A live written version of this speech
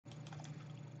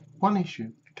One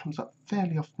issue that comes up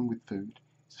fairly often with food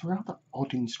is the rather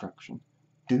odd instruction,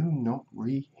 do not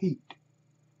reheat.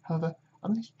 However,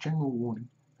 under this general warning,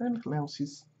 very little else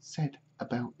is said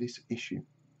about this issue.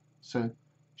 So,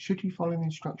 should you follow the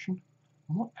instruction?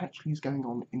 And what actually is going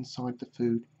on inside the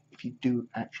food if you do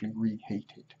actually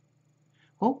reheat it?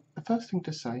 Well, the first thing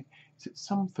to say is that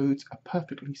some foods are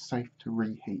perfectly safe to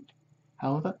reheat.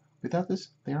 However, with others,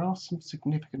 there are some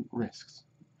significant risks.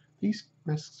 These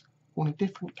risks fall in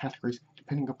different categories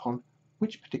depending upon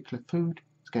which particular food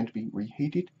is going to be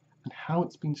reheated and how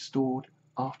it's been stored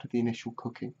after the initial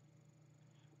cooking.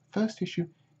 The first issue is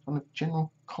one of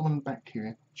general common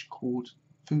bacteria which cause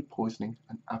food poisoning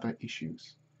and other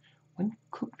issues. When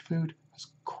cooked food has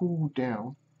cooled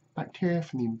down, bacteria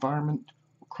from the environment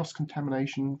or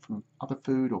cross-contamination from other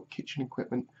food or kitchen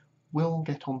equipment will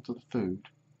get onto the food.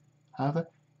 However,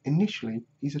 initially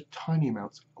these are tiny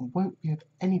amounts and won't be of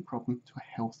any problem to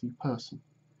a healthy person.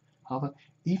 However,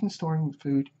 even storing the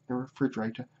food in a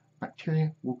refrigerator,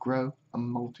 bacteria will grow and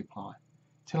multiply,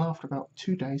 till after about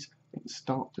 2 days they can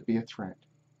start to be a threat.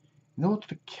 In order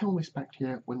to kill this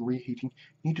bacteria when reheating,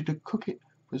 you need to cook it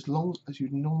for as long as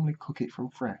you'd normally cook it from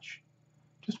fresh.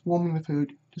 Just warming the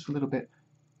food just a little bit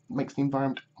makes the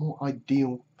environment more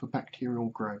ideal for bacterial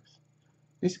growth.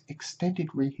 This extended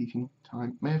reheating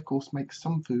time may of course make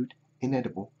some food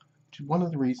inedible, which is one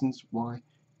of the reasons why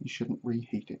you shouldn't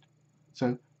reheat it.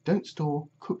 So don't store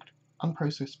cooked,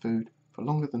 unprocessed food for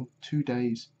longer than 2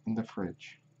 days in the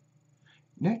fridge.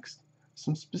 Next,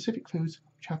 some specific foods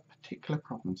which have particular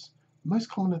problems. The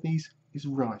most common of these is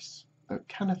rice, though it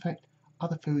can affect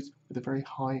other foods with a very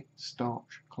high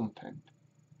starch content.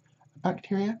 A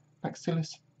bacteria,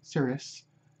 Bacillus Cereus,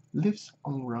 lives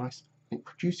on rice and it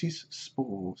produces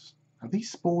spores. Now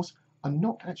these spores are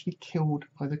not actually killed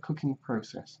by the cooking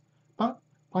process, but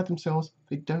by themselves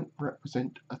they don't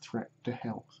represent a threat to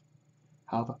health.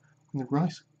 However, when the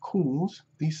rice cools,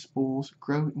 these spores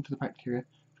grow into the bacteria,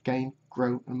 again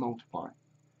grow and multiply.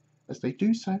 As they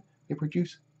do so, they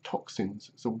produce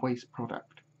toxins as a waste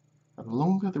product. And the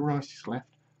longer the rice is left,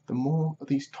 the more of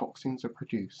these toxins are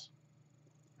produced.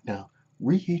 Now,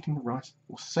 reheating the rice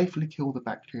will safely kill the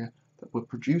bacteria that were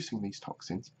producing these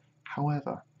toxins.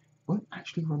 However, it won't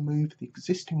actually remove the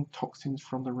existing toxins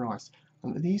from the rice,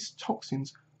 and these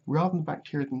toxins, rather than the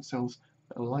bacteria themselves,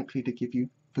 are likely to give you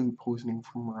food poisoning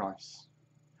from rice.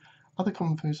 Other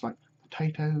common foods like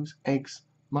potatoes, eggs,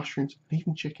 mushrooms, and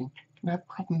even chicken can have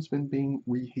problems when being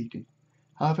reheated.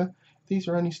 However, these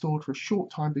are only stored for a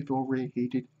short time before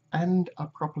reheated and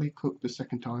are properly cooked the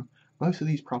second time. Most of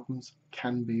these problems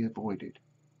can be avoided.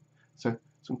 So,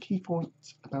 some key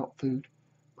points about food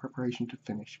preparation to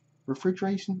finish.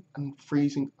 Refrigeration and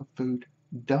freezing of food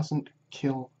doesn't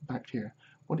kill bacteria.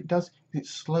 What it does is it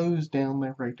slows down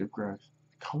their rate of growth.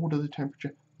 The colder the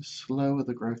temperature, the slower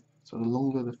the growth, so the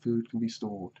longer the food can be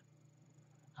stored.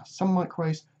 Now, some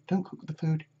microwaves don't cook the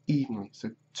food evenly, so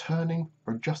turning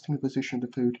or adjusting the position of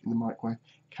the food in the microwave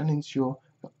can ensure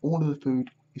that all of the food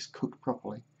is cooked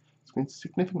properly. It's been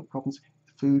significant problems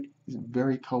if the food is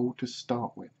very cold to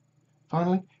start with.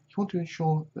 Finally, if you want to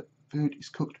ensure that food is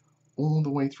cooked all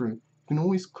the way through, you can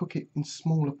always cook it in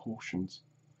smaller portions.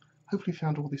 Hopefully you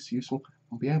found all this useful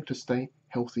and be able to stay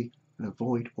healthy and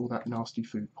avoid all that nasty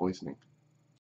food poisoning.